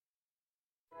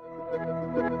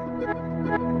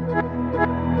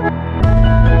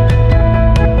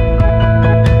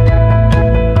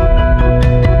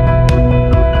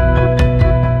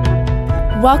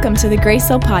Welcome to the Grace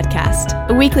Hill Podcast,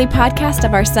 a weekly podcast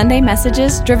of our Sunday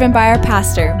messages driven by our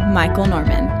pastor, Michael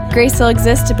Norman. Grace Hill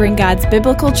exists to bring God's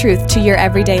biblical truth to your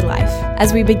everyday life.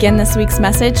 As we begin this week's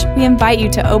message, we invite you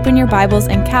to open your Bibles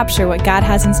and capture what God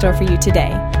has in store for you today.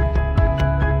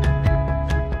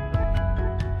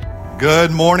 Good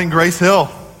morning, Grace Hill.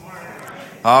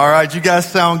 All right, you guys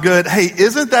sound good. Hey,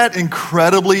 isn't that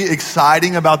incredibly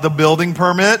exciting about the building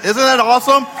permit? Isn't that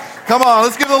awesome? Come on,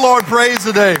 let's give the Lord praise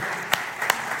today.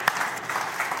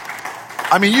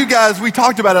 I mean, you guys, we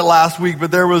talked about it last week,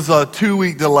 but there was a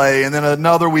 2-week delay and then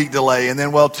another week delay and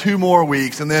then, 2 more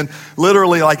weeks. And then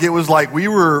literally,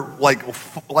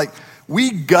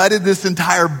 we gutted this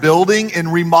entire building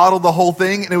and remodeled the whole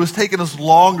thing. And it was taking us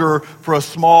longer for a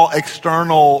small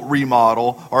external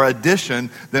remodel or addition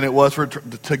than it was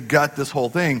to gut this whole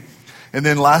thing. And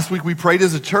then last week we prayed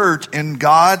as a church and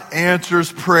God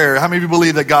answers prayer. How many of you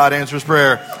believe that God answers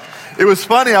prayer? It was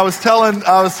funny. I was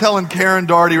telling Karen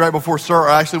Daugherty right before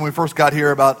when we first got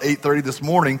here about 8:30 this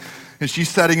morning, and she's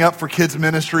setting up for kids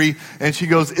ministry, and she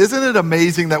goes, "Isn't it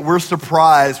amazing that we're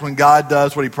surprised when God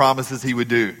does what He promises He would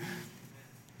do?"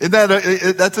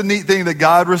 That's a neat thing that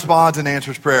God responds and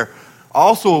answers prayer.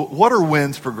 Also, what are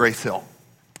wins for Grace Hill?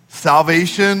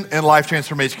 Salvation and life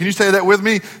transformation. Can you say that with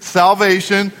me?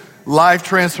 Salvation, life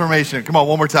transformation. Come on,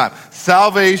 one more time.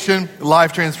 Salvation,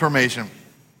 life transformation.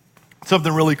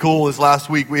 Something really cool is last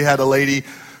week we had a lady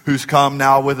who's come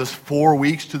now with us 4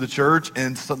 weeks to the church,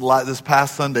 and this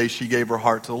past Sunday she gave her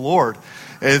heart to the Lord.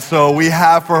 And so we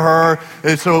have for her,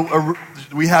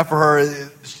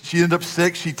 she ended up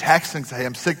sick. She texts and says, "Hey,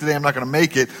 I'm sick today, I'm not going to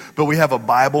make it." But we have a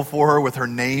Bible for her with her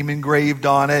name engraved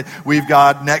on it. We've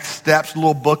got next steps, a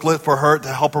little booklet for her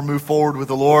to help her move forward with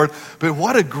the Lord. But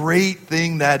what a great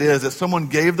thing that is, that someone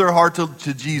gave their heart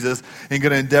to Jesus and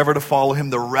going to endeavor to follow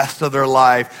Him the rest of their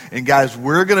life. And guys,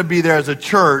 we're going to be there as a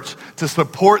church to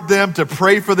support them, to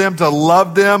pray for them, to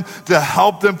love them, to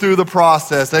help them through the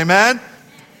process. Amen?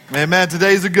 Amen.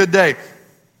 Today's a good day.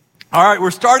 All right,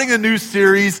 we're starting a new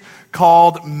series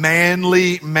called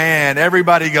Manly Man.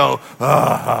 Everybody go,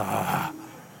 ah.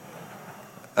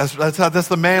 That's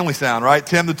the manly sound, right?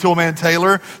 Tim the Toolman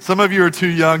Taylor. Some of you are too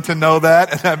young to know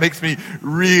that, and that makes me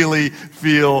really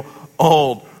feel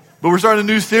old. But we're starting a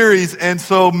new series, and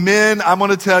so men, I'm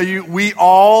going to tell you, we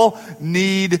all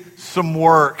need some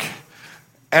work.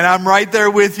 And I'm right there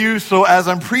with you, so as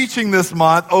I'm preaching this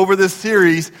month over this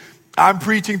series, I'm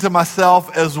preaching to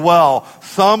myself as well.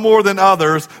 Some more than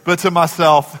others, but to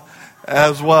myself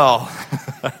as well.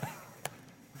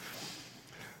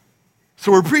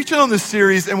 So we're preaching on this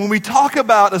series, and when we talk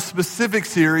about a specific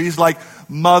series like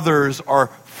mothers or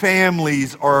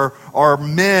families or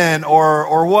men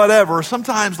or whatever,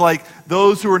 sometimes like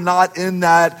those who are not in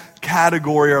that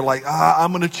category are like,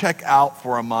 I'm going to check out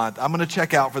for a month. I'm going to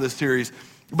check out for this series.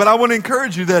 But I want to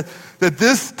encourage you that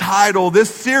this title,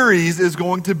 this series is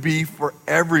going to be for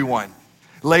everyone.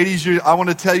 Ladies, I want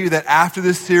to tell you that after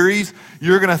this series,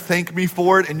 you're going to thank me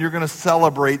for it and you're going to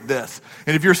celebrate this.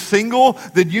 And if you're single,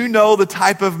 then you know the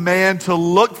type of man to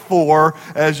look for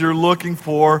as you're looking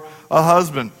for a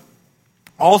husband.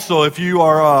 Also, if you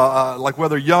are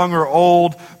whether young or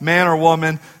old, man or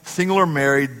woman, single or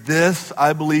married, this,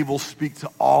 I believe, will speak to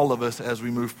all of us as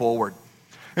we move forward.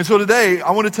 And so today,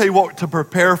 I want to tell you what to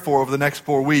prepare for over the next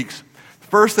 4 weeks. The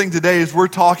first thing today is we're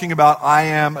talking about I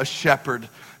am a shepherd.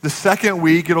 The second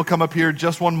week, it'll come up here in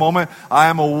just one moment. I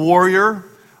am a warrior.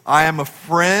 I am a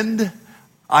friend.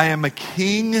 I am a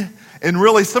king. And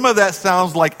really, some of that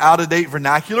sounds like out-of-date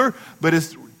vernacular, but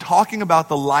it's talking about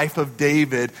the life of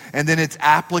David and then its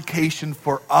application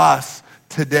for us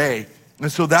today. And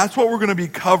so that's what we're going to be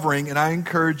covering, and I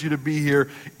encourage you to be here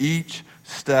each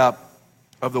step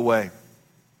of the way.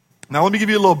 Now, let me give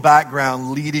you a little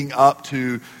background leading up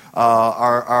to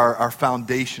our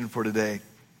foundation for today.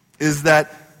 Is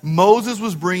that Moses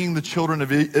was bringing the children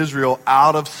of Israel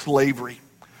out of slavery.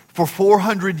 For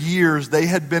 400 years, they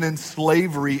had been in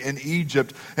slavery in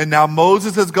Egypt. And now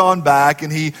Moses has gone back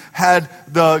and he had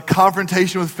the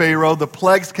confrontation with Pharaoh. The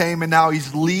plagues came and now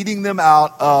he's leading them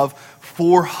out of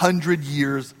 400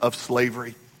 years of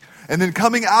slavery. And then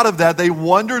coming out of that, they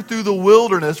wandered through the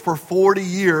wilderness for 40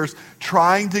 years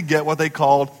trying to get what they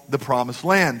called the promised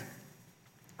land.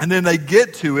 And then they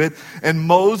get to it, and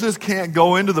Moses can't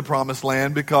go into the promised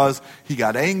land because he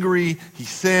got angry, he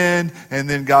sinned, and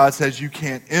then God says, you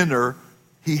can't enter.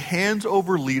 He hands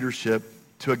over leadership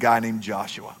to a guy named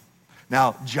Joshua.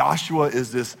 Now, Joshua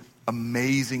is this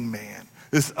amazing man,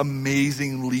 this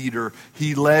amazing leader.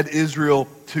 He led Israel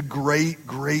to great,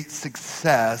 great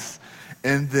success.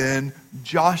 And then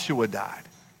Joshua died.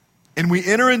 And we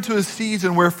enter into a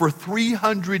season where for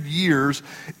 300 years,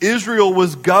 Israel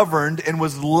was governed and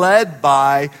was led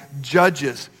by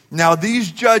judges. Now,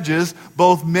 these judges,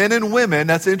 both men and women,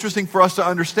 that's interesting for us to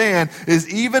understand, is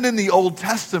even in the Old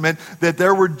Testament that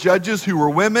there were judges who were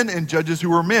women and judges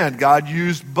who were men. God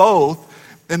used both.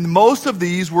 And most of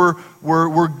these were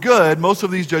good. Most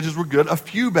of these judges were good. A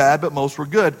few bad, but most were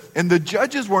good. And the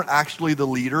judges weren't actually the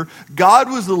leader. God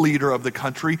was the leader of the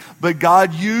country, but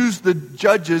God used the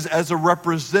judges as a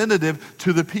representative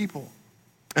to the people.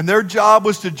 And their job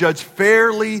was to judge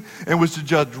fairly, and was to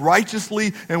judge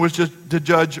righteously, and was just to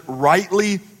judge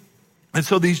rightly. And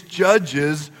so these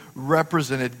judges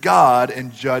represented God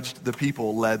and judged the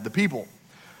people, led the people.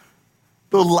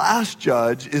 The last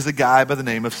judge is a guy by the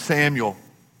name of Samuel.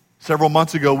 Several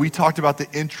months ago, we talked about the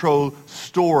intro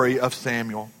story of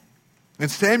Samuel. And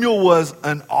Samuel was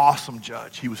an awesome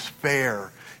judge. He was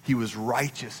fair. He was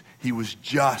righteous. He was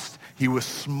just. He was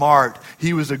smart.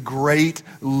 He was a great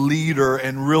leader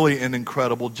and really an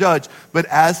incredible judge. But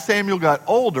as Samuel got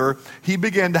older, he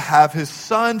began to have his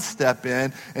son step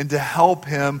in and to help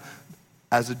him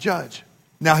as a judge.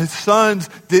 Now, his sons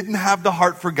didn't have the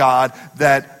heart for God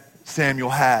that Samuel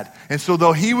had. And so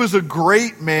though he was a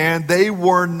great man, they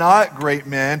were not great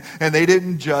men, and they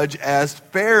didn't judge as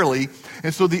fairly.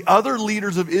 And so the other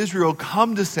leaders of Israel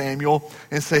come to Samuel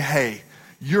and say, hey,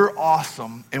 you're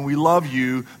awesome, and we love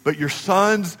you, but your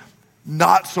son's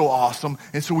not so awesome,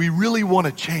 and so we really want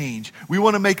to change. We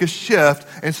want to make a shift,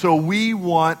 and so we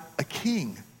want a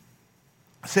king.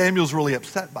 Samuel's really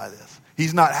upset by this.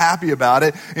 He's not happy about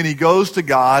it, and he goes to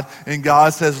God, and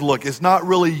God says, look, it's not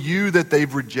really you that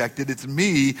they've rejected, it's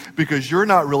me, because you're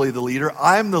not really the leader.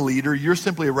 I'm the leader, you're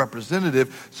simply a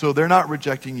representative, so they're not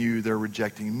rejecting you, they're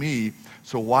rejecting me.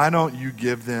 So why don't you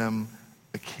give them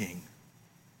a king?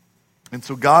 And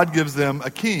so God gives them a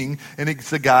king, and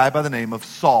it's a guy by the name of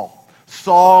Saul.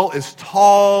 Saul is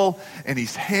tall, and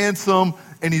he's handsome,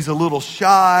 and he's a little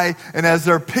shy. And as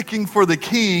they're picking for the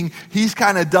king, he's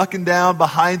kind of ducking down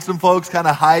behind some folks, kind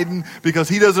of hiding, because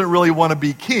he doesn't really want to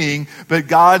be king. But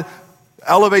God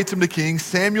elevates him to king.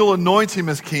 Samuel anoints him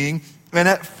as king. And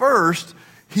at first,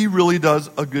 he really does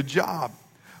a good job.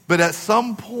 But at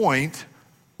some point,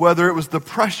 whether it was the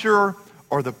pressure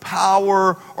or the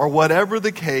power or whatever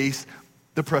the case,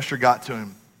 the pressure got to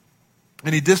him.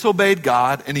 And he disobeyed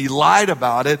God, and he lied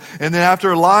about it. And then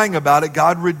after lying about it,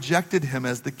 God rejected him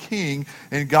as the king.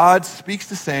 And God speaks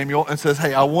to Samuel and says,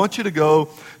 hey, I want you to go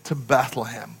to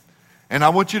Bethlehem. And I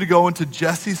want you to go into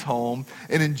Jesse's home.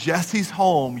 And in Jesse's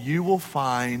home, you will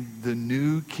find the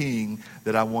new king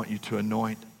that I want you to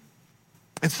anoint.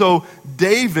 And so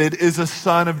David is a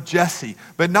son of Jesse,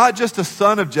 but not just a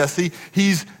son of Jesse.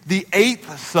 He's the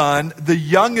 8th son, the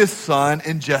youngest son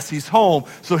in Jesse's home.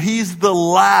 So he's the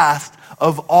last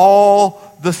of all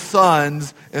the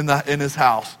sons in his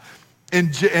house.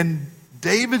 And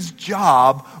David's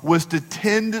job was to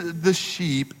tend the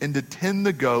sheep and to tend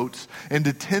the goats and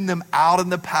to tend them out in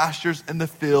the pastures and the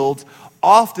fields,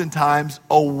 oftentimes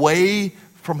away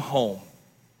from home.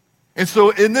 And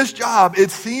so in this job, it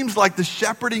seems like the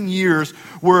shepherding years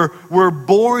were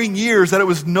boring years, that it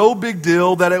was no big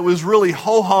deal, that it was really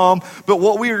ho-hum. But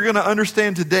what we are going to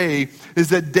understand today is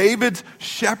that David's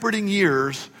shepherding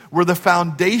years were the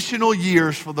foundational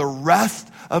years for the rest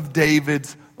of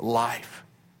David's life.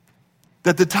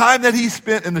 That the time that he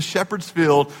spent in the shepherd's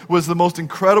field was the most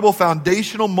incredible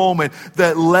foundational moment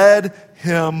that led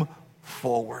him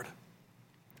forward.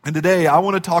 And today, I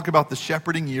want to talk about the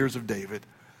shepherding years of David.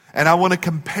 And I want to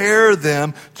compare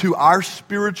them to our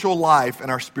spiritual life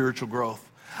and our spiritual growth.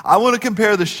 I want to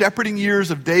compare the shepherding years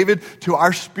of David to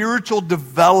our spiritual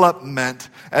development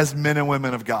as men and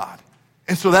women of God.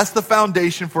 And so that's the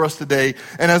foundation for us today.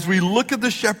 And as we look at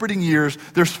the shepherding years,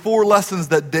 there's 4 lessons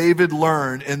that David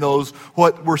learned in those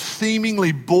what were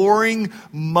seemingly boring,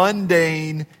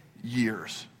 mundane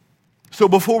years. So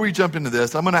before we jump into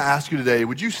this, I'm going to ask you today,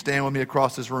 would you stand with me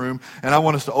across this room? And I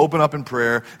want us to open up in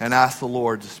prayer and ask the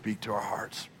Lord to speak to our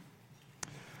hearts.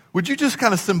 Would you just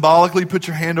kind of symbolically put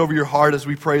your hand over your heart as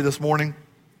we pray this morning?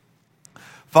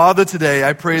 Father, today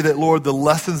I pray that, Lord, the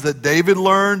lessons that David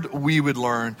learned, we would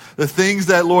learn. The things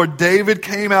that, Lord, David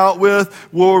came out with,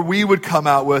 Lord, we would come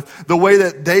out with. The way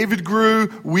that David grew,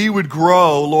 we would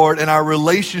grow, Lord, in our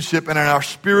relationship and in our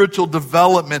spiritual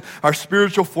development, our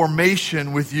spiritual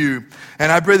formation with you.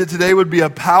 And I pray that today would be a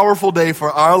powerful day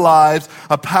for our lives,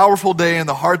 a powerful day in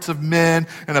the hearts of men,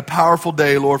 and a powerful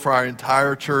day, Lord, for our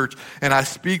entire church. And I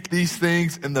speak these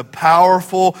things in the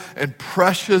powerful and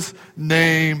precious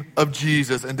name of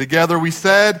Jesus. And together we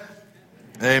said,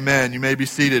 Amen. You may be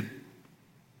seated.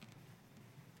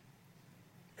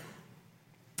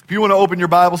 If you want to open your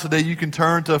Bibles today, you can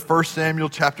turn to 1 Samuel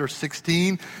chapter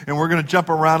 16, and we're going to jump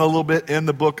around a little bit in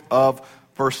the book of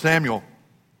 1 Samuel.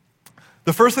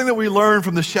 The first thing that we learn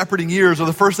from the shepherding years, or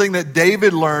the first thing that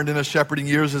David learned in his shepherding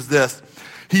years, is this.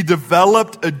 He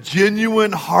developed a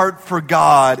genuine heart for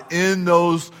God in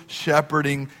those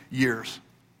shepherding years.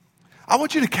 I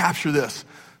want you to capture this.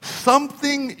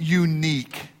 Something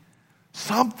unique,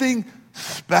 something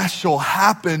special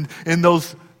happened in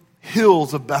those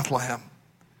hills of Bethlehem.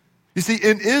 You see,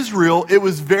 in Israel, it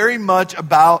was very much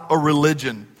about a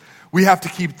religion. We have to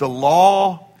keep the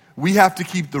law. We have to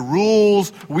keep the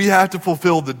rules. We have to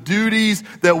fulfill the duties,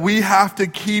 that we have to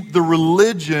keep the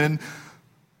religion,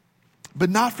 but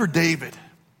not for David.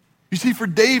 You see, for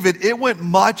David, it went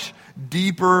much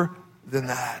deeper than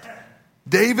that.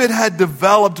 David had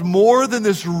developed more than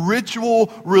this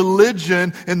ritual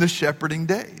religion in the shepherding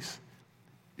days.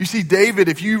 You see, David,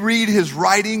 if you read his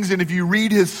writings and if you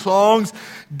read his songs,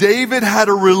 David had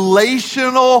a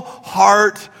relational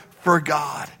heart for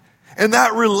God. And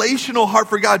that relational heart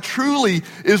for God truly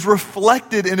is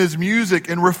reflected in his music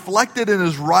and reflected in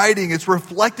his writing. It's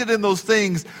reflected in those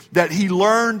things that he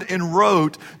learned and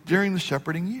wrote during the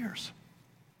shepherding years.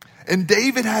 And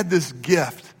David had this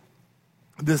gift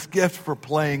for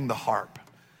playing the harp.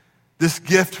 This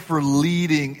gift for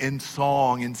leading in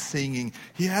song and singing.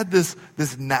 He had this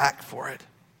knack for it.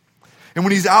 And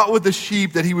when he's out with the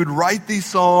sheep, that he would write these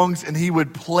songs and he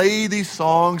would play these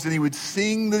songs and he would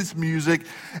sing this music.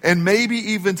 And maybe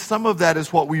even some of that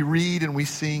is what we read and we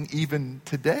sing even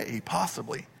today,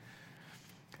 possibly.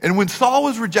 And when Saul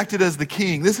was rejected as the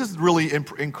king, this is really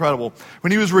incredible.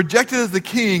 When he was rejected as the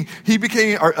king, he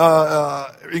became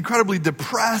incredibly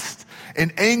depressed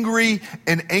and angry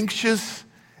and anxious.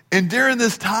 And during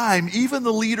this time, even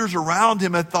the leaders around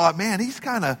him had thought, man, he's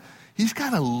kind of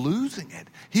losing it.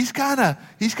 He's kind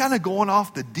of going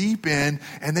off the deep end,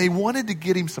 and they wanted to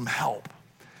get him some help.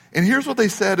 And here's what they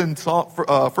said in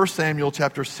 1 Samuel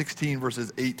chapter 16,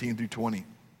 verses 18 through 20.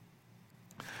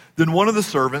 Then one of the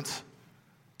servants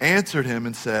answered him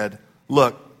and said,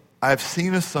 look, I have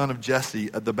seen a son of Jesse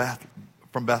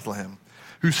from Bethlehem,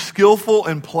 who's skillful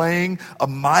in playing, a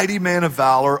mighty man of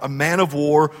valor, a man of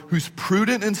war, who's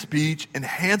prudent in speech and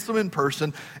handsome in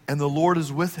person, and the Lord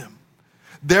is with him.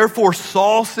 Therefore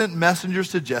Saul sent messengers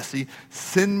to Jesse,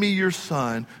 send me your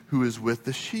son who is with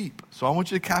the sheep. So I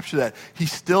want you to capture that.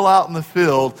 He's still out in the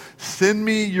field. Send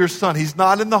me your son. He's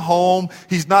not in the home.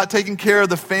 He's not taking care of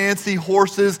the fancy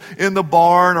horses in the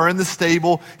barn or in the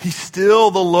stable. He's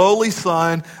still the lowly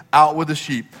son out with the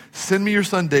sheep. Send me your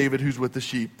son David who's with the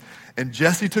sheep. And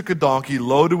Jesse took a donkey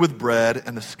loaded with bread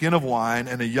and a skin of wine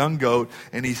and a young goat,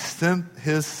 and he sent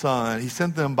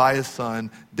them by his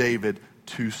son David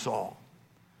to Saul.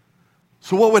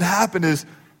 So what would happen is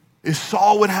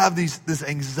Saul would have this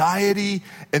anxiety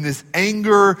and this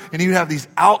anger, and he would have these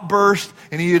outbursts,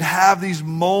 and he would have these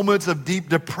moments of deep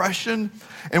depression.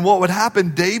 And what would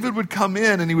happen, David would come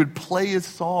in and he would play his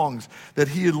songs that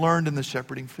he had learned in the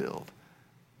shepherding field.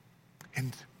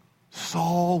 And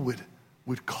Saul would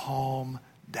calm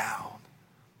down.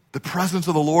 The presence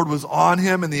of the Lord was on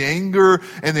him, and the anger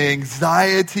and the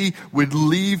anxiety would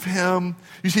leave him.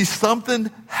 You see, something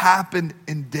happened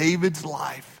in David's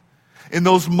life. In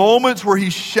those moments where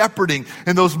he's shepherding,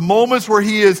 in those moments where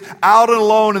he is out and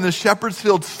alone in the shepherd's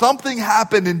field, something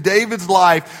happened in David's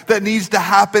life that needs to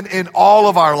happen in all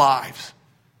of our lives.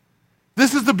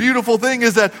 This is the beautiful thing,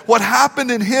 is that what happened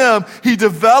in him, he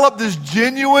developed this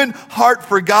genuine heart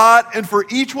for God. And for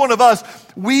each one of us,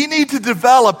 we need to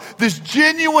develop this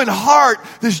genuine heart,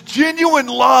 this genuine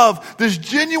love, this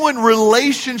genuine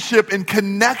relationship and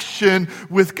connection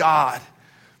with God.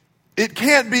 It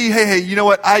can't be, hey, you know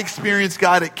what? I experienced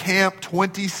God at camp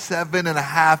 27 and a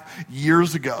half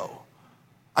years ago.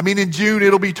 I mean, in June,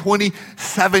 it'll be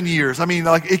 27 years. I mean,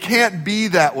 it can't be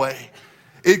that way.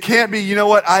 It can't be, you know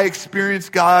what, I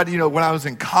experienced God, when I was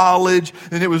in college,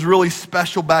 and it was really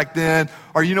special back then.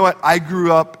 Or, you know what, I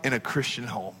grew up in a Christian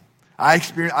home. I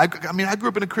grew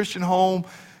up in a Christian home.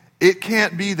 It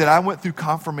can't be that I went through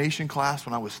confirmation class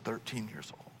when I was 13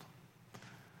 years old.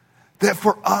 That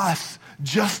for us,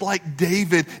 just like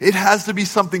David, it has to be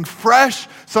something fresh,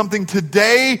 something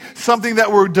today, something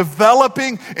that we're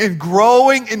developing and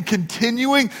growing and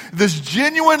continuing. This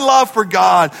genuine love for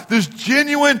God, this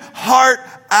genuine heart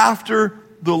after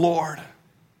the Lord.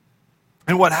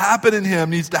 And what happened in him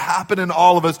needs to happen in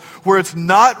all of us, where it's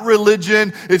not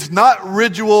religion, it's not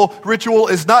ritual,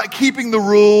 it's not keeping the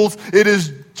rules. It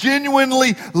is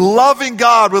genuinely loving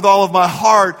God with all of my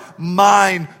heart,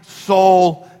 mind,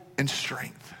 soul, and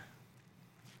strength.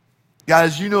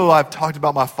 Guys, I've talked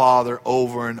about my father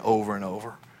over and over and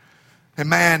over. And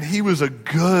man, he was a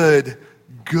good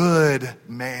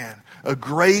man, a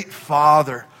great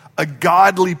father, a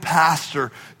godly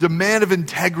pastor, the man of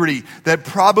integrity that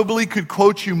probably could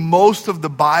quote you most of the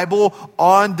Bible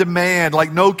on demand.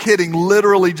 Like, no kidding,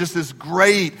 literally just this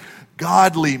great,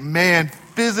 godly man,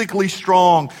 physically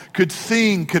strong, could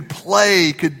sing, could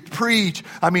play, could preach.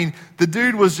 I mean, the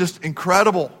dude was just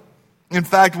incredible. In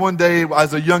fact, one day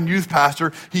as a young youth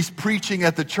pastor, he's preaching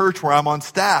at the church where I'm on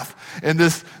staff. And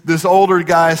this older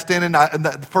guy standing in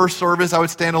the first service, I would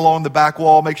stand along the back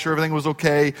wall, make sure everything was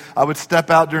okay. I would step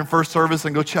out during first service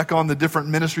and go check on the different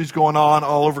ministries going on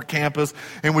all over campus,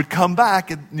 and would come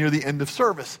back near the end of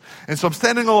service. And so I'm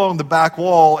standing along the back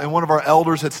wall, and one of our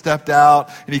elders had stepped out,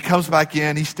 and he comes back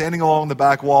in. He's standing along the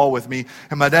back wall with me,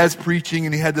 and my dad's preaching,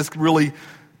 and he had this really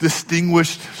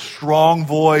distinguished, strong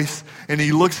voice. And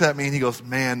he looks at me and he goes,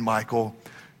 "Man, Michael,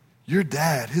 your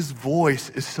dad, his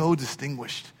voice is so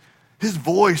distinguished. His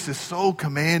voice is so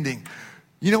commanding.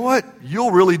 You know what? You'll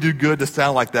really do good to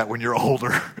sound like that when you're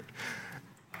older."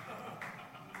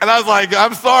 And I was like,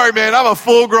 "I'm sorry, man. I'm a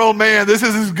full-grown man. This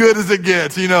is as good as it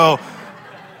gets, you know."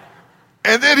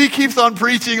 And then he keeps on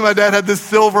preaching. My dad had this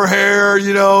silver hair,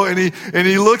 you know, and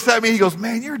he looks at me. He goes,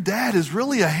 "Man, your dad is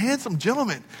really a handsome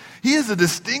gentleman. He is a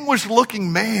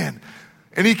distinguished-looking man."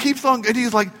 And he keeps on, and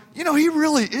he's like, "You know, he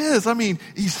really is. I mean,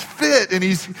 he's fit and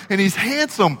he's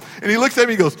handsome." And he looks at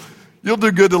me and goes, "You'll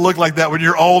do good to look like that when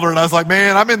you're older." And I was like,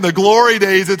 "Man, I'm in the glory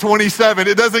days at 27.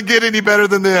 It doesn't get any better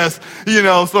than this." You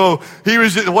know, so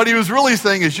what he was really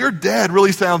saying is, your dad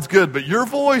really sounds good, but your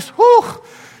voice, whew,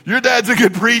 your dad's a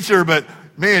good preacher, but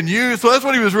man, so that's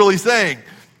what he was really saying.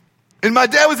 And my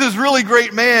dad was this really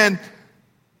great man,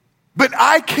 but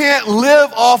I can't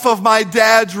live off of my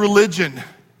dad's religion.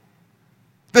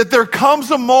 That there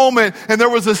comes a moment, and there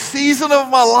was a season of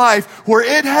my life where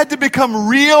it had to become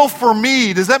real for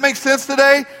me. Does that make sense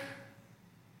today?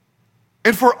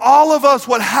 And for all of us,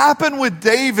 what happened with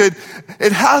David,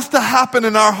 it has to happen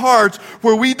in our hearts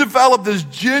where we develop this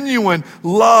genuine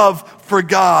love for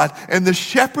God. And the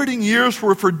shepherding years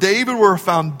for David were a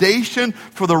foundation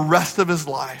for the rest of his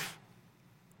life.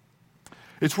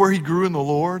 It's where he grew in the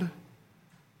Lord.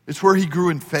 It's where he grew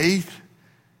in faith.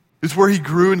 It's where he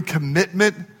grew in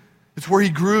commitment. It's where he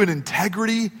grew in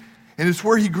integrity. And it's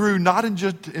where he grew not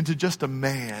into just a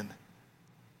man,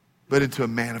 but into a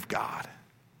man of God.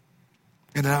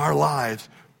 And in our lives,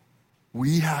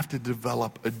 we have to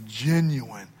develop a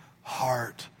genuine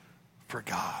heart for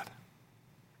God.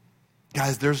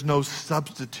 Guys, there's no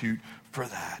substitute for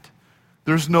that.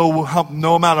 There's no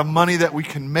amount of money that we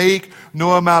can make,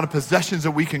 no amount of possessions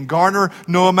that we can garner,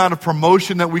 no amount of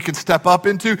promotion that we can step up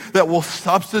into that will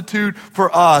substitute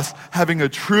for us having a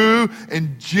true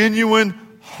and genuine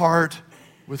heart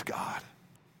with God.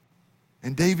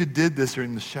 And David did this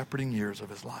during the shepherding years of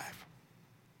his life.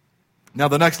 Now,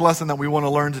 the next lesson that we want to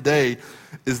learn today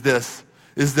is this,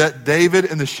 is that David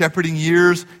in the shepherding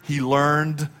years, he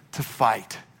learned to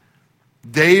fight.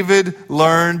 David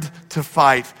learned to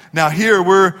fight. Now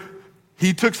here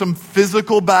he took some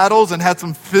physical battles and had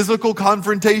some physical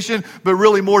confrontation, but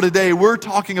really more today, we're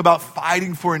talking about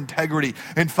fighting for integrity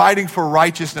and fighting for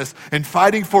righteousness and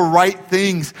fighting for right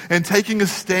things and taking a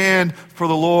stand for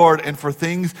the Lord and for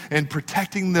things and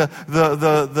protecting the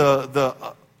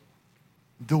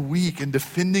weak and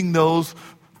defending those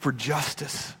for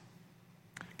justice.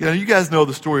 You know, you guys know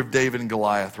the story of David and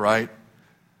Goliath, right?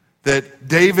 That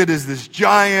David is this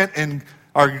giant,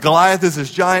 Goliath is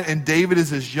this giant, and David is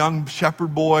this young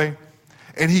shepherd boy.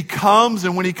 And he comes,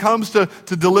 and when he comes to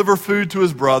deliver food to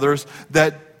his brothers,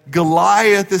 that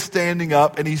Goliath is standing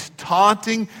up, and he's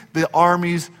taunting the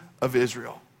armies of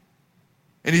Israel.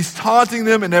 And he's taunting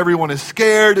them, and everyone is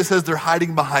scared. It says they're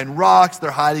hiding behind rocks, they're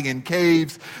hiding in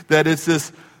caves, that it's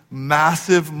this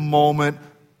massive moment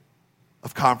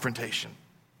of confrontation.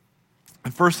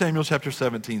 And 1 Samuel chapter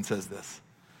 17 says this.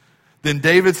 Then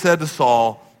David said to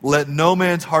Saul, "Let no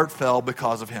man's heart fail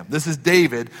because of him." This is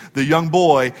David, the young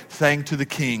boy, saying to the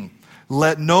king,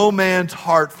 "Let no man's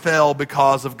heart fail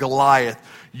because of Goliath.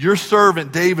 Your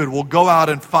servant David will go out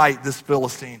and fight this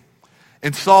Philistine."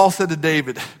 And Saul said to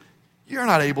David, "You're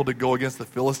not able to go against the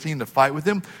Philistine to fight with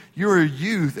him. You're a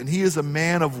youth, and he is a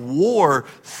man of war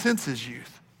since his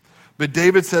youth." But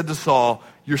David said to Saul,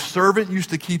 "Your servant used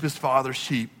to keep his father's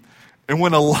sheep. And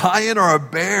when a lion or a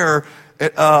bear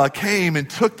came and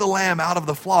took the lamb out of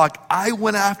the flock, I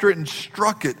went after it and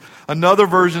struck it." Another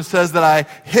version says that I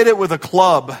hit it with a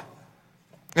club.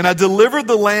 "And I delivered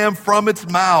the lamb from its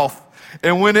mouth.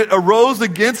 And when it arose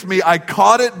against me, I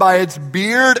caught it by its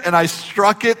beard and I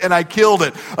struck it and I killed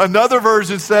it." Another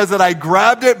version says that I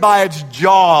grabbed it by its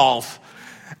jaws.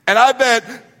 And I bet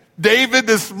David,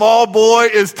 this small boy,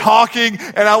 is talking,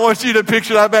 and I want you to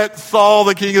picture, I bet Saul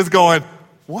the king is going,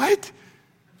 what?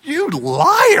 You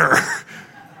liar.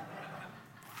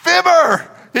 Fibber.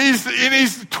 He's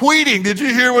tweeting. Did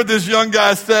you hear what this young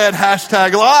guy said?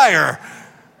 #liar.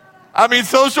 I mean,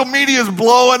 social media is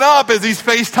blowing up as he's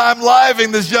FaceTime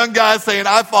living this young guy saying,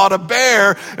 I fought a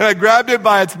bear and I grabbed it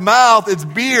by its mouth, its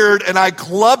beard, and I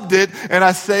clubbed it and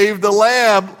I saved the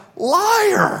lamb.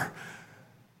 Liar.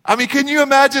 I mean, can you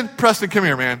imagine? Preston, come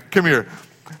here, man. Come here.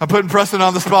 I'm putting Preston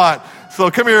on the spot. So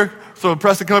come here. So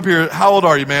Preston, come up here. How old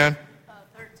are you, man?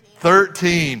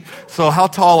 13. So how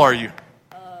tall are you?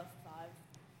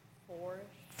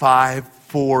 5'4".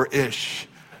 5'4"-ish.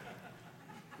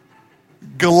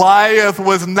 Goliath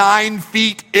was 9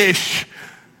 feet-ish.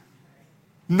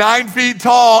 9 feet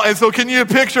tall. And so can you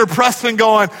picture Preston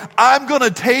going, I'm going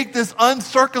to take this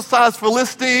uncircumcised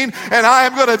Philistine and I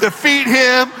am going to defeat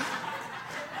him.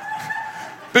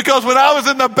 Because when I was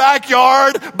in the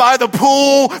backyard by the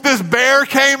pool, this bear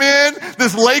came in,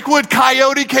 this Lakewood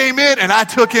coyote came in, and I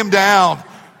took him down.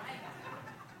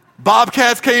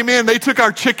 Bobcats came in, they took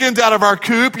our chickens out of our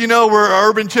coop, you know, we're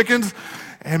urban chickens.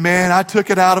 And man, I took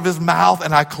it out of his mouth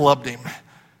and I clubbed him.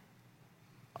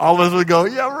 All of us would go,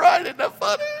 yeah, right, isn't that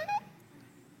funny?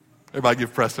 Everybody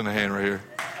give Preston a hand right here.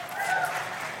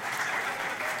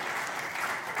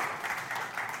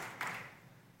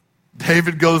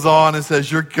 David goes on and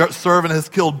says, your servant has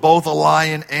killed both a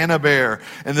lion and a bear,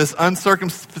 and this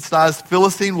uncircumcised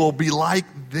Philistine will be like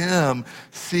them,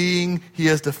 seeing he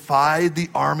has defied the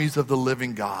armies of the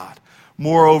living God.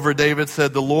 Moreover, David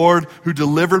said, the Lord who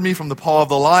delivered me from the paw of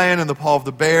the lion and the paw of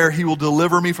the bear, he will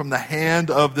deliver me from the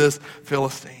hand of this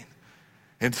Philistine.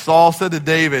 And Saul said to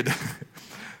David,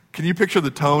 can you picture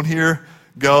the tone here?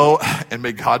 Go and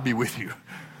may God be with you.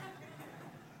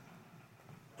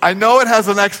 I know it has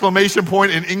an exclamation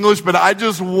point in English, but I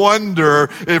just wonder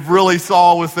if really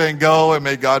Saul was saying, go and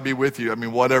may God be with you. I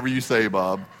mean, whatever you say,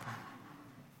 Bob.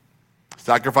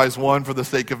 Sacrifice one for the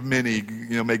sake of many,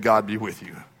 may God be with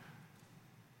you.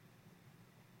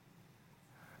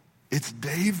 It's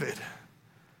David,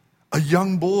 a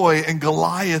young boy, and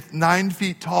Goliath, 9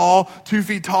 feet tall, 2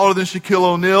 feet taller than Shaquille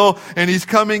O'Neal, and he's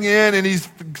coming in and he's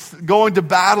going to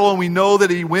battle, and we know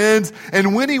that he wins.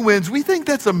 And when he wins, we think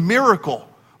that's a miracle.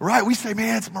 Right? We say,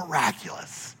 man, it's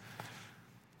miraculous.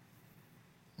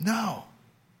 No.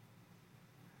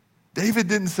 David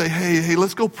didn't say, hey,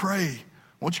 let's go pray.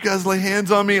 Won't you guys lay hands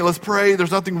on me? Let's pray.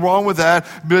 There's nothing wrong with that.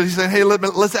 But he said, hey,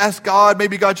 let's ask God.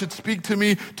 Maybe God should speak to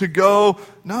me to go.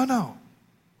 No.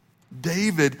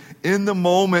 David, in the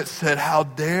moment, said, how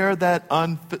dare that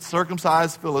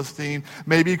uncircumcised Philistine,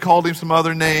 maybe he called him some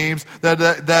other names,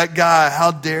 that guy, how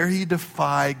dare he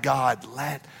defy God?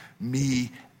 Let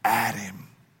me at him.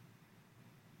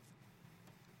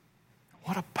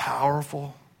 What a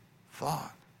powerful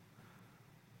thought.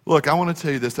 Look, I want to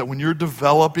tell you this, that when you're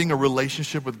developing a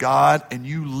relationship with God and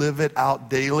you live it out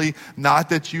daily, not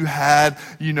that you had,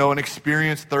 an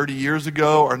experience 30 years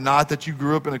ago, or not that you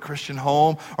grew up in a Christian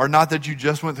home, or not that you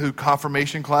just went through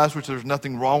confirmation class, which there's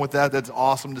nothing wrong with that. That's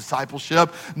awesome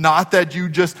discipleship. Not that you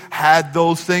just had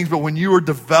those things, but when you are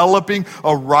developing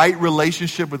a right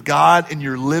relationship with God and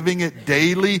you're living it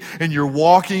daily and you're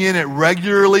walking in it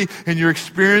regularly and you're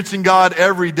experiencing God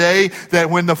every day, that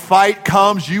when the fight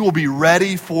comes, you will be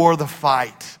ready for the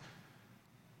fight.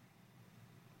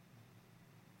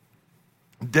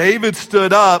 David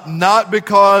stood up not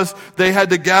because they had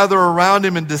to gather around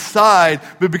him and decide,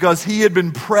 but because he had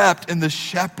been prepped in the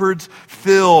shepherd's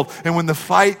field. And when the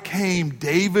fight came,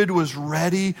 David was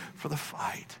ready for the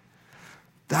fight.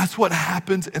 That's what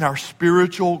happens in our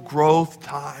spiritual growth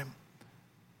time.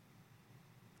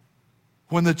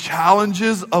 When the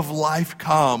challenges of life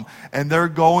come, and they're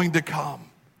going to come,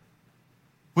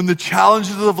 when the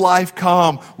challenges of life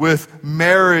come with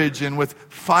marriage and with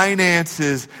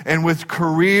finances and with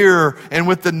career and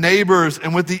with the neighbors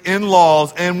and with the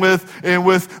in-laws and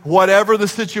with whatever the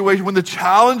situation, when the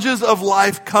challenges of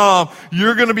life come,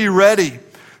 you're going to be ready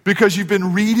because you've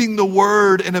been reading the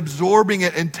Word and absorbing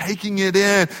it and taking it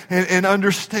in and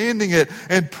understanding it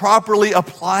and properly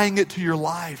applying it to your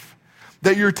life.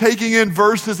 That you're taking in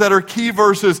verses that are key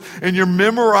verses and you're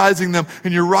memorizing them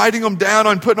and you're writing them down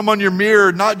and putting them on your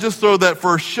mirror, not just so that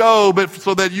for show, but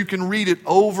so that you can read it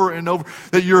over and over.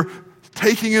 That you're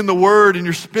taking in the Word and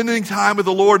you're spending time with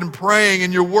the Lord and praying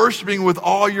and you're worshiping with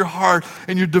all your heart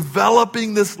and you're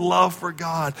developing this love for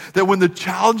God. That when the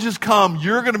challenges come,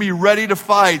 you're going to be ready to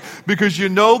fight because you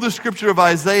know the scripture of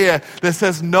Isaiah that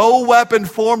says, no weapon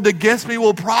formed against me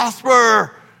will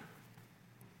prosper.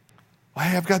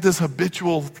 Hey, I've got this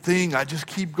habitual thing. I just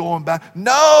keep going back.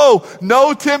 No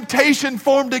temptation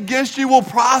formed against you will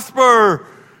prosper.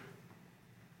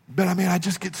 But I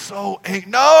just get so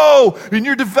angry. No! And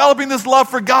you're developing this love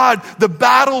for God. The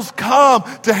battles come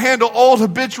to handle old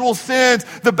habitual sins.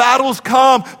 The battles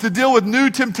come to deal with new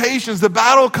temptations. The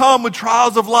battle come with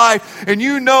trials of life. And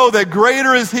you know that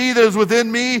greater is He that is within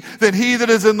me than he that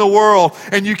is in the world.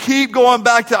 And you keep going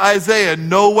back to Isaiah.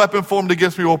 No weapon formed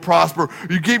against me will prosper.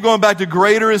 You keep going back to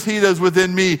greater is He that is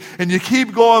within me. And you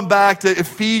keep going back to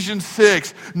Ephesians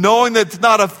 6, knowing that it's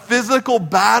not a physical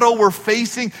battle we're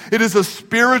facing. It is a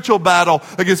spiritual battle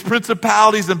against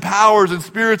principalities and powers and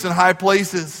spirits in high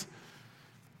places.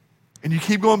 And you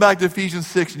keep going back to Ephesians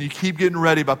 6 and you keep getting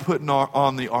ready by putting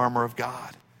on the armor of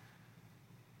God.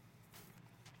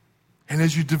 And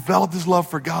as you develop this love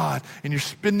for God and you're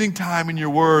spending time in your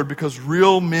Word, because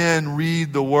real men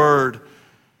read the Word,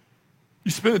 you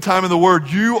spend the time in the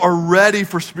Word, you are ready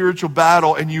for spiritual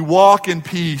battle, and you walk in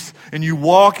peace, and you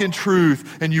walk in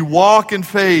truth, and you walk in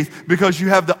faith, because you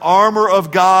have the armor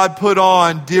of God put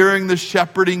on during the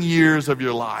shepherding years of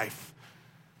your life.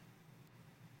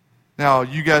 Now,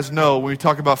 you guys know when we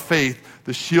talk about faith,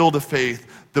 the shield of faith,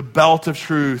 the belt of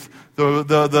truth,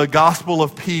 the gospel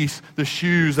of peace, the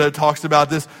shoes that it talks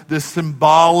about, this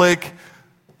symbolic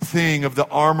thing of the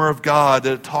armor of God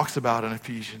that it talks about in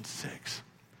Ephesians 6.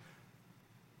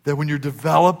 That when you're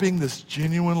developing this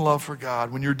genuine love for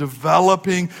God, when you're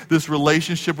developing this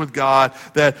relationship with God,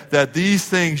 that these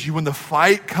things, when the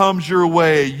fight comes your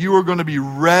way, you are going to be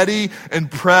ready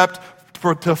and prepped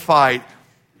to fight.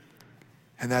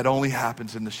 And that only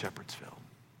happens in the shepherd's field.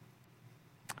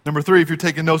 Number 3, if you're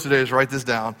taking notes today, is write this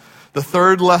down. The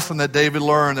third lesson that David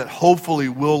learned that hopefully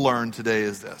we'll learn today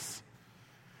is this,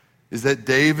 is that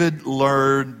David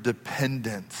learned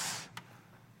dependence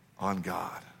on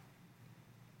God.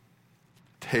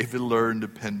 David learned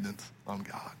dependence on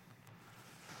God.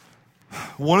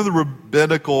 One of the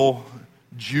rabbinical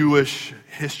Jewish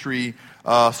history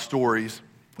stories,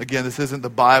 again, this isn't the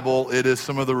Bible, it is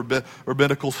some of the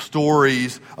rabbinical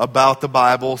stories about the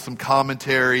Bible, some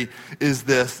commentary, is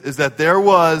that there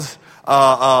was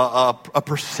a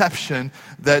perception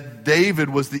that David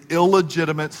was the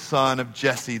illegitimate son of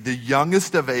Jesse, the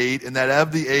youngest of 8, and that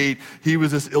of the 8, he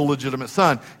was this illegitimate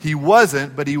son. He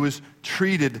wasn't, but he was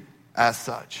treated as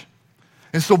such.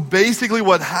 And so basically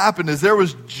what happened is there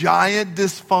was giant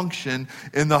dysfunction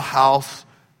in the house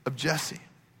of Jesse.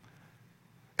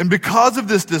 And because of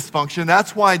this dysfunction,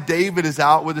 that's why David is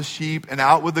out with the sheep and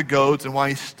out with the goats, and why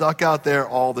he's stuck out there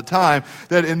all the time.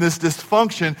 That in this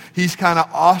dysfunction, he's kind of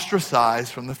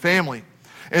ostracized from the family.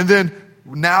 And then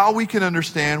now we can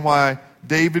understand why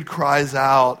David cries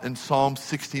out in Psalm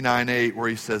 69:8, where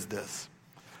he says this: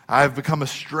 I have become a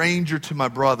stranger to my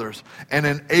brothers and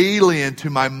an alien to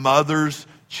my mother's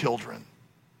children.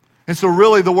 And so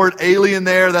really the word alien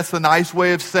there, that's the nice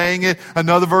way of saying it.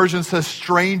 Another version says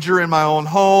stranger in my own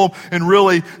home. And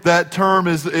really that term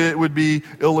it would be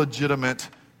illegitimate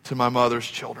to my mother's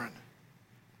children.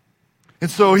 And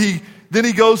so then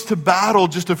he goes to battle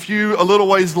just a little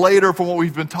ways later from what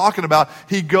we've been talking about.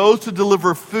 He goes to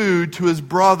deliver food to his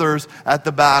brothers at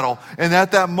the battle. And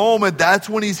at that moment, that's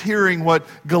when he's hearing what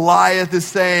Goliath is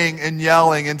saying and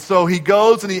yelling. And so he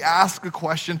goes and he asks a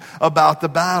question about the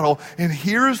battle. And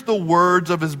here's the words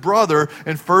of his brother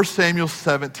in 1 Samuel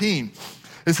 17.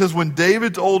 It says, when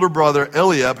David's older brother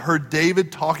Eliab heard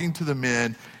David talking to the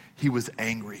men, he was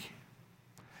angry.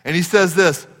 And he says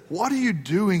this: what are you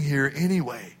doing here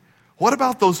anyway? What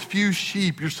about those few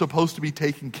sheep you're supposed to be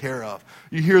taking care of?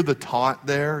 You hear the taunt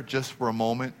there just for a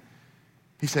moment.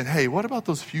 He said, hey, what about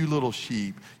those few little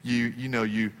sheep?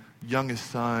 You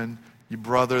youngest son, your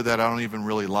brother that I don't even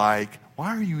really like.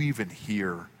 Why are you even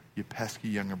here, you pesky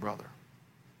younger brother?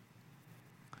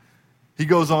 He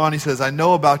goes on, he says, I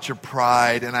know about your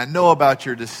pride and I know about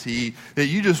your deceit, that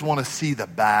you just want to see the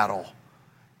battle.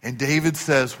 And David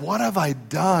says, what have I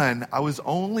done? I was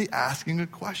only asking a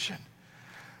question.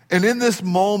 And in this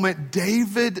moment,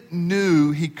 David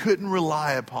knew he couldn't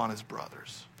rely upon his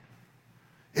brothers.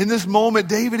 In this moment,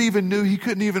 David even knew he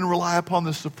couldn't even rely upon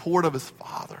the support of his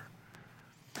father.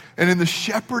 And in the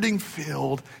shepherding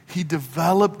field, he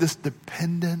developed this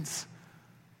dependence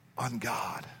on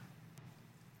God.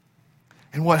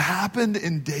 And what happened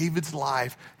in David's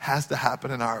life has to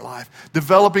happen in our life.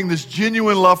 Developing this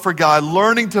genuine love for God,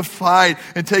 learning to fight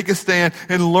and take a stand,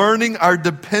 and learning our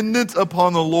dependence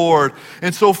upon the Lord.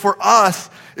 And so for us,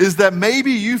 is that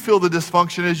maybe you feel the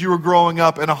dysfunction as you were growing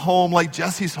up in a home like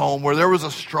Jesse's home, where there was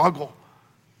a struggle.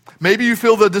 Maybe you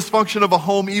feel the dysfunction of a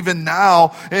home even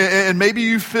now, and maybe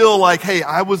you feel like, hey,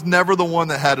 I was never the one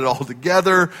that had it all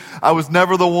together. I was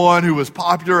never the one who was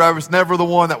popular. I was never the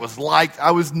one that was liked.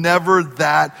 I was never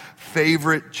that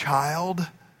favorite child.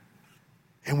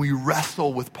 And we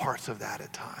wrestle with parts of that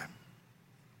at times.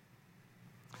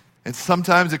 And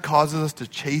sometimes it causes us to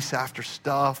chase after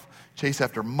stuff, chase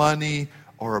after money,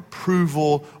 or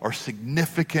approval, or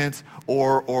significance,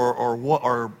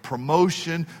 or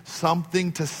promotion,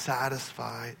 something to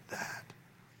satisfy that.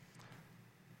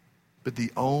 But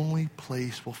the only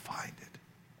place we'll find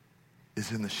it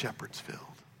is in the shepherd's field.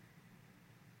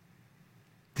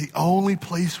 The only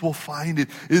place we'll find it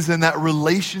is in that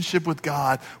relationship with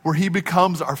God where he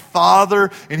becomes our Father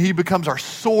and he becomes our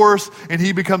source and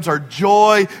he becomes our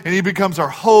joy and he becomes our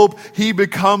hope. He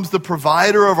becomes the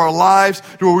provider of our lives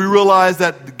where we realize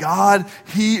that God,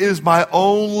 he is my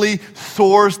only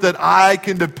source that I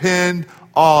can depend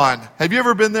on. Have you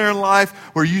ever been there in life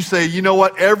where you say, you know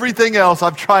what, everything else,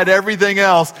 I've tried everything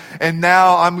else and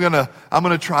now I'm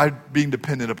gonna try being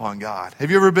dependent upon God. Have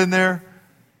you ever been there?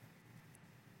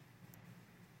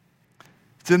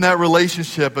 It's in that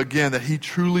relationship, again, that he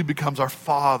truly becomes our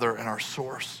Father and our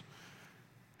source.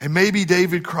 And maybe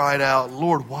David cried out,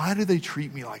 Lord, why do they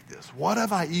treat me like this? What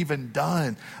have I even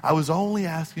done? I was only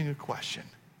asking a question.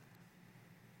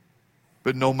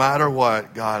 But no matter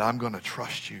what, God, I'm going to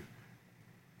trust you.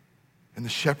 In the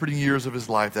shepherding years of his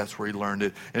life, that's where he learned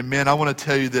it. And man, I want to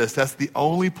tell you this, that's the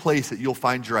only place that you'll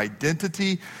find your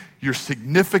identity, your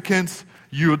significance.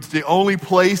 It's the only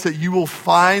place that you will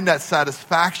find that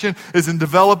satisfaction is in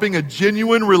developing a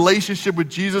genuine relationship with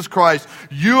Jesus Christ.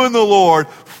 You and the Lord,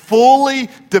 fully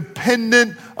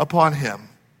dependent upon him.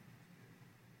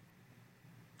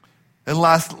 And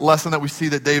last lesson that we see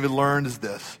that David learned is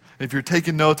this. And if you're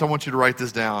taking notes, I want you to write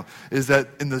this down. Is that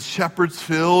in the shepherd's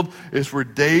field is where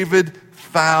David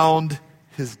found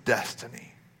his destiny.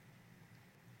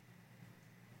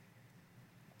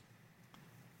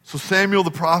 So Samuel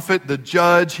the prophet, the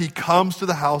judge, he comes to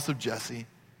the house of Jesse.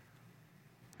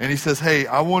 And he says, hey,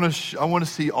 I want to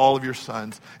see all of your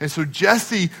sons. And so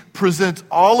Jesse presents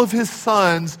all of his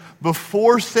sons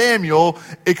before Samuel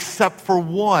except for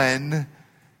one,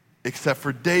 except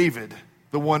for David,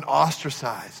 the one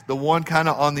ostracized, the one kind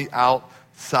of on the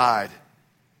outside.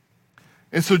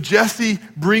 And so Jesse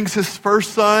brings his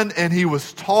first son, and he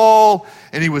was tall,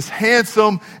 and he was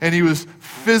handsome, and he was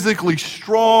physically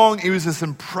strong. He was this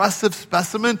impressive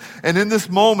specimen. And in this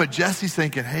moment, Jesse's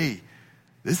thinking, hey,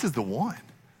 this is the one.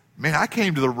 Man, I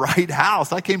came to the right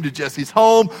house. I came to Jesse's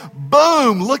home.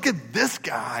 Boom, look at this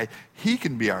guy. He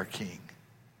can be our king.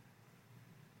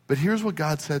 But here's what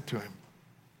God said to him.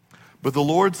 But the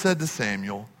Lord said to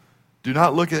Samuel, do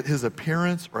not look at his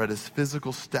appearance or at his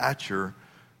physical stature,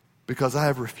 because I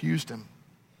have refused him.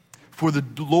 For the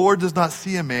Lord does not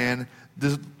see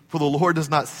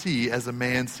as a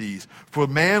man sees. For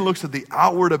man looks at the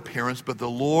outward appearance, but the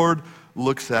Lord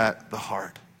looks at the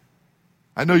heart.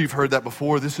 I know you've heard that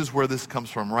before. This is where this comes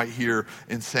from, right here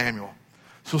in Samuel.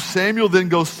 So Samuel then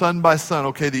goes son by son.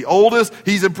 Okay, the oldest,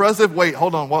 he's impressive. Wait,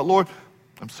 hold on. What, Lord?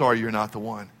 I'm sorry, you're not the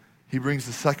one. He brings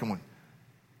the second one.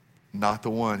 Not the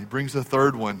one. He brings the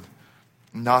third one.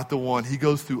 Not the one. He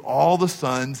goes through all the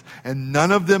sons, and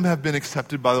none of them have been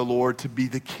accepted by the Lord to be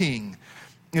the king.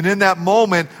 And in that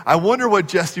moment, I wonder what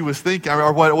Jesse was thinking,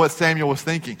 or what Samuel was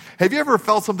thinking. Have you ever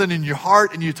felt something in your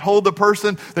heart, and you told the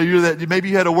person that maybe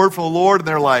you had a word from the Lord, and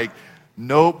they're like,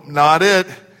 nope, not it.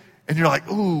 And you're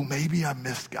like, ooh, maybe I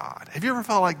missed God. Have you ever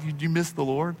felt like you missed the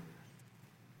Lord?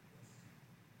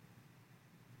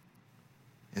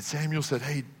 And Samuel said,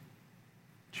 hey,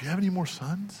 do you have any more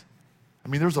sons? I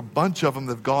mean, there's a bunch of them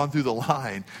that have gone through the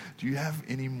line. Do you have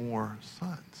any more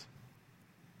sons?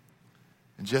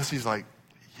 And Jesse's like,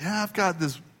 yeah, I've got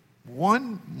this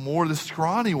one more, this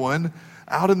scrawny one,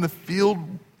 out in the field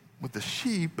with the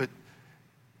sheep. But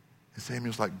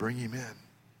Samuel's like, bring him in.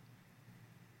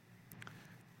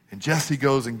 And Jesse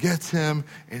goes and gets him,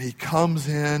 and he comes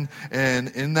in. And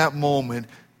in that moment,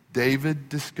 David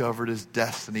discovered his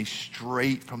destiny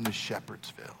straight from the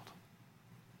shepherd's field.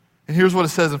 And here's what it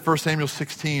says in 1 Samuel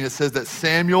 16. It says that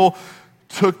Samuel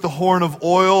took the horn of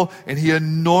oil and he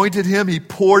anointed him. He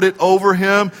poured it over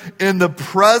him in the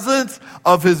presence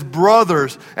of his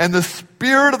brothers. And the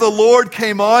Spirit of the Lord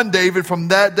came on David from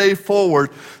that day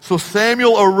forward. So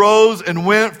Samuel arose and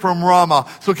went from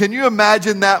Ramah. So can you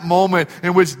imagine that moment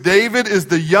in which David is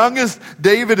the youngest,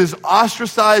 David is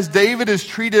ostracized, David is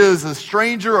treated as a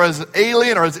stranger or as an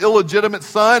alien or as illegitimate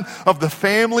son of the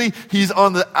family. He's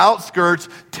on the outskirts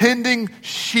tending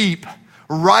sheep,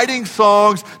 writing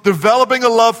songs, developing a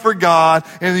love for God,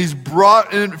 and he's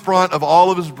brought in front of all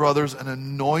of his brothers and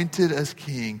anointed as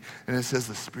king. And it says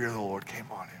the Spirit of the Lord came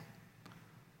on him.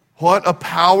 What a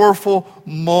powerful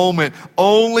moment.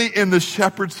 Only in the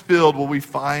shepherd's field will we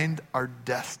find our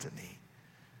destiny.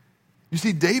 You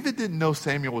see, David didn't know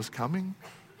Samuel was coming.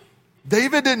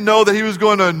 David didn't know that he was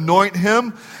going to anoint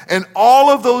him. And all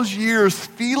of those years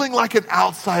feeling like an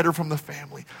outsider from the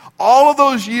family, all of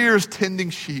those years tending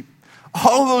sheep,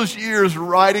 all of those years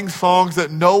writing songs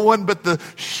that no one but the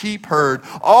sheep heard,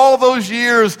 all those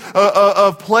years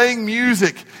of playing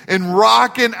music and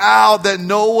rocking out that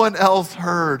no one else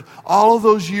heard, all of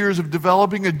those years of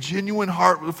developing a genuine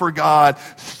heart for God,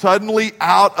 suddenly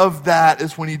out of that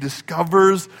is when he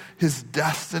discovers his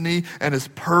destiny and his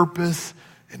purpose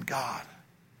in God.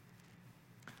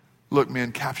 Look,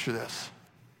 man, capture this.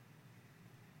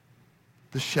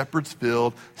 The shepherd's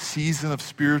field, season of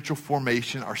spiritual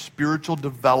formation, our spiritual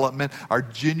development, our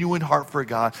genuine heart for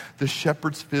God. The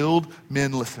shepherd's field,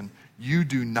 men, listen, you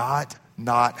do not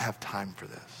have time for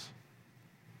this.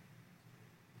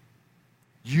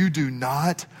 You do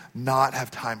not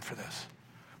have time for this.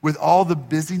 With all the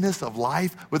busyness of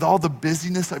life, with all the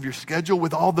busyness of your schedule,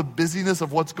 with all the busyness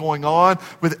of what's going on,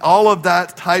 with all of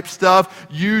that type stuff,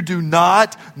 you do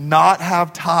not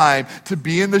have time to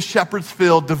be in the shepherd's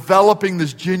field developing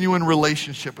this genuine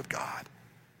relationship with God.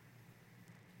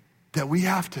 That we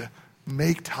have to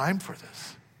make time for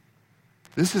this.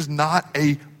 This is not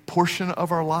a portion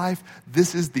of our life.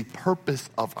 This is the purpose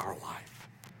of our life.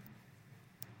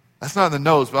 That's not in the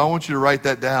notes, but I want you to write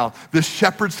that down. This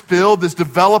shepherd's field, this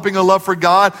developing a love for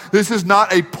God, this is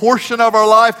not a portion of our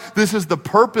life. This is the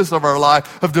purpose of our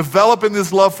life, of developing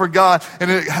this love for God. And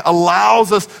it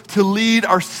allows us to lead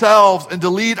ourselves and to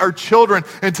lead our children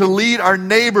and to lead our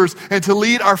neighbors and to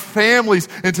lead our families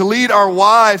and to lead our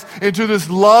wives into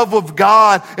this love of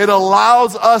God. It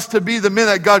allows us to be the men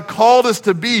that God called us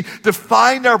to be, to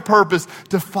find our purpose,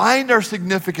 to find our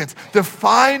significance, to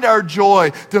find our joy,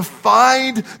 to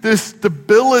find this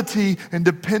stability and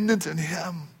dependence in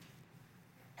Him.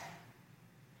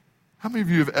 How many of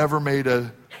you have ever made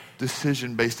a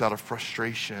decision based out of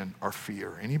frustration or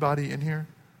fear? Anybody in here?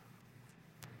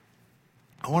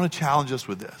 I want to challenge us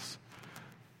with this.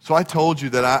 So I told you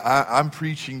that I'm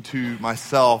preaching to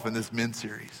myself in this men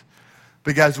series.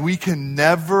 But guys, we can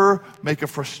never make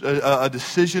a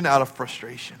decision out of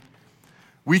frustration.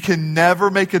 We can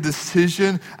never make a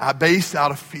decision based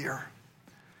out of fear.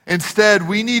 Instead,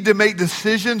 we need to make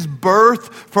decisions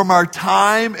birthed from our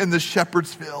time in the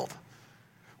shepherd's field.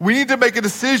 We need to make a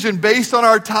decision based on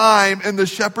our time in the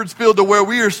shepherd's field to where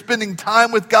we are spending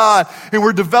time with God and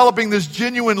we're developing this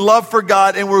genuine love for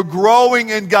God and we're growing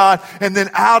in God. And then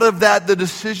out of that, the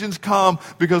decisions come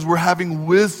because we're having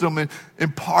wisdom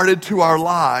imparted to our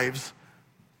lives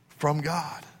from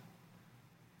God.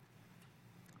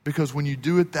 Because when you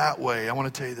do it that way, I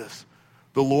want to tell you this,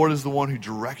 the Lord is the one who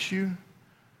directs you.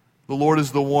 The Lord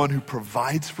is the one who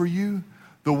provides for you.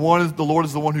 The Lord is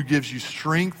the one who gives you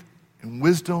strength and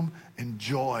wisdom and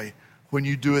joy when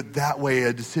you do it that way,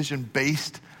 a decision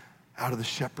based out of the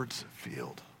shepherd's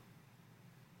field.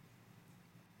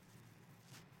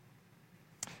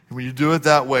 And when you do it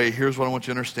that way, here's what I want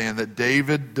you to understand, that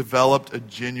David developed a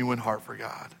genuine heart for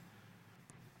God.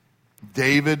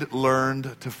 David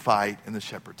learned to fight in the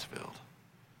shepherd's field.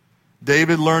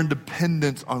 David learned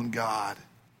dependence on God.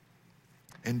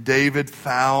 And David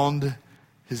found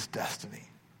his destiny.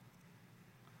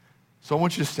 So I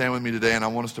want you to stand with me today, and I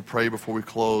want us to pray before we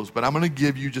close. But I'm going to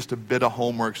give you just a bit of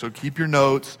homework. So keep your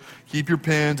notes, keep your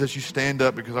pens as you stand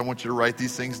up, because I want you to write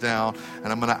these things down, and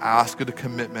I'm going to ask a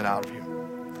commitment out of you.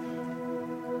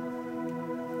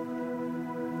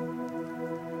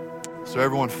 So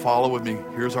everyone, follow with me.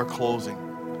 Here's our closing.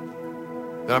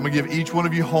 That I'm going to give each one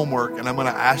of you homework, and I'm going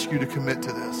to ask you to commit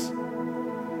to this.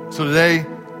 So today,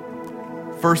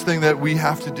 first thing that we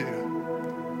have to do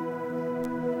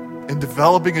in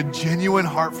developing a genuine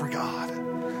heart for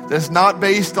God that's not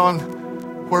based on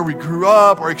where we grew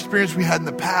up or experience we had in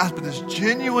the past, but this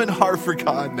genuine heart for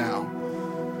God now.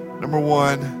 Number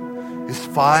one is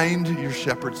find your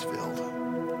shepherd's field.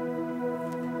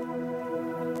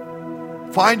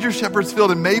 Find your shepherd's field,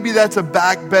 and maybe that's a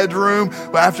back bedroom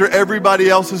after everybody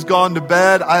else has gone to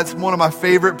bed. It's one of my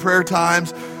favorite prayer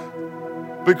times.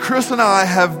 But Chris and I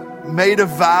have made a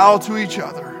vow to each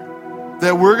other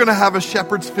that we're going to have a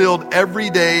shepherd's field every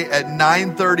day at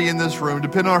 9:30 in this room,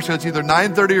 depending on our schedule. It's either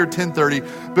 9:30 or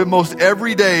 10:30, but most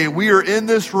every day we are in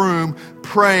this room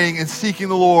praying and seeking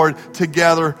the Lord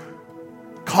together,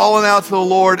 calling out to the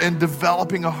Lord and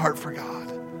developing a heart for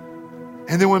God.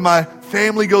 And then when my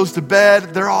family goes to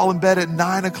bed. They're all in bed at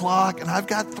 9 o'clock, and I've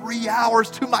got 3 hours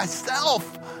to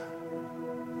myself.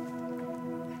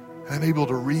 And I'm able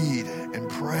to read and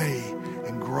pray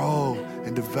and grow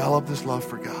and develop this love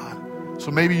for God.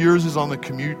 So maybe yours is on the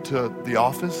commute to the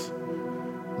office.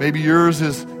 Maybe yours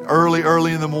is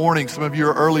early in the morning. Some of you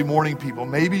are early morning people.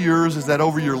 Maybe yours is that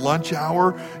over your lunch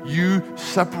hour, you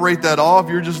separate that off.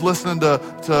 You're just listening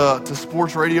to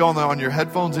sports radio on your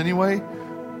headphones anyway.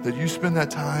 That you spend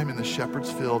that time in the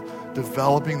shepherd's field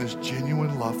developing this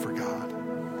genuine love for God.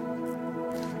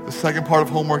 The second part of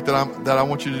homework that I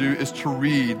want you to do is to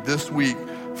read this week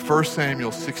 1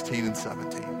 Samuel 16 and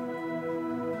 17.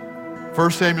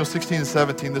 1 Samuel 16 and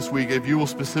 17 this week, if you will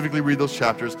specifically read those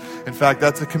chapters. In fact,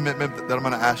 that's a commitment that I'm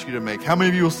going to ask you to make. How many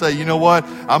of you will say, you know what,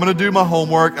 I'm going to do my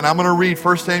homework and I'm going to read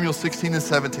 1 Samuel 16 and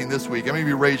 17 this week? How many of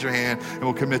you raise your hand and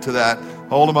will commit to that?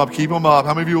 Hold them up, keep them up.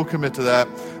 How many of you will commit to that?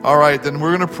 All right, then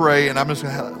we're going to pray, and I'm just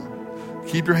going to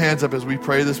keep your hands up as we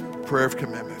pray this prayer of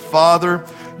commitment. Father,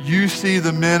 you see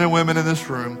the men and women in this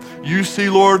room. You see,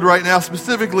 Lord, right now,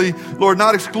 specifically, Lord,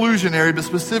 not exclusionary, but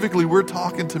specifically, we're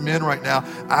talking to men right now,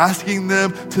 asking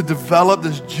them to develop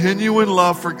this genuine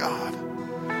love for God,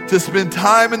 to spend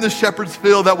time in the shepherd's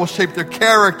field that will shape their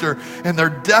character and their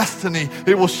destiny.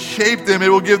 It will shape them. It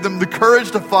will give them the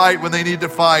courage to fight when they need to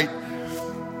fight.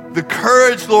 The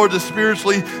courage, Lord, to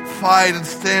spiritually fight and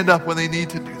stand up when they need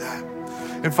to do that.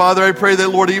 And Father, I pray that,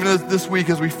 Lord, even this week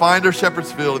as we find our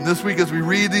shepherd's field, and this week as we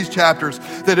read these chapters,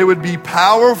 that it would be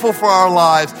powerful for our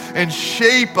lives and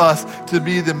shape us to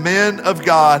be the men of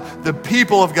God, the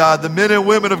people of God, the men and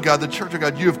women of God, the church of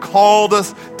God you have called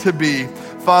us to be.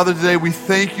 Father, today we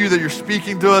thank you that you're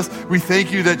speaking to us. We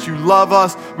thank you that you love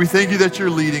us. We thank you that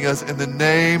you're leading us in the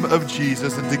name of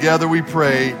Jesus. And together we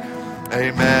pray,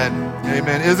 amen.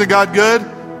 Amen. Isn't God good?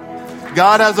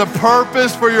 God has a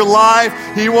purpose for your life.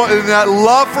 And that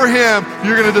love for him,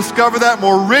 you're going to discover that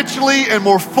more richly and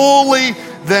more fully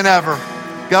than ever.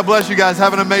 God bless you guys.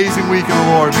 Have an amazing week in the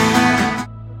Lord.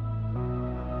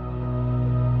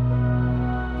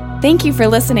 Thank you for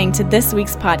listening to this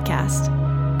week's podcast.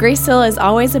 Grace Hill is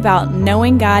always about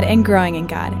knowing God and growing in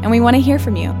God, and we want to hear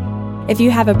from you. If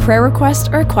you have a prayer request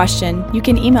or a question, you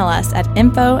can email us at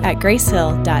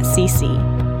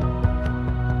info@gracehill.cc.